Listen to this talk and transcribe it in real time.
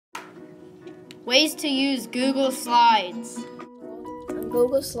Ways to use Google Slides. On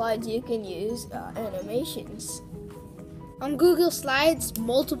Google Slides, you can use animations. On Google Slides,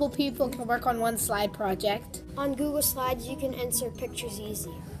 multiple people can work on one slide project. On Google Slides, you can insert pictures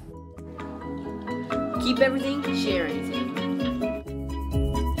easy. Keep everything, share anything.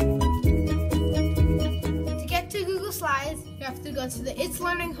 To get to Google Slides, you have to go to the It's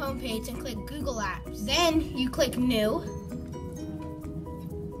Learning homepage and click Google Apps. Then you click New,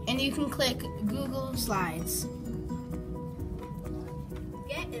 and you can click Google Slides. To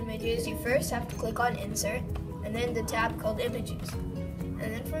get images, you first have to click on Insert, and then the tab called Images. And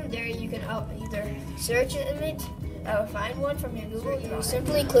then from there, you can either search an image or find one from your Google Drive. You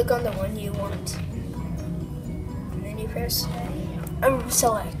simply click on the one you want. And then you press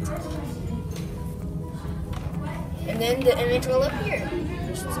Select. And then the image will appear.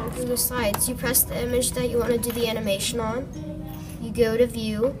 On Google Slides, you press the image that you want to do the animation on. You go to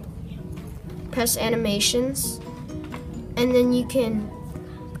View, press Animations, and then you can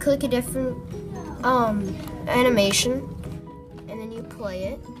click a different animation, and then you play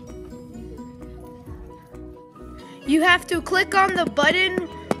it. You have to click on the button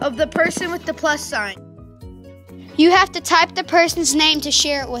of the person with the plus sign. You have to type the person's name to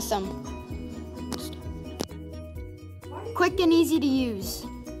share it with them. Quick and easy to use.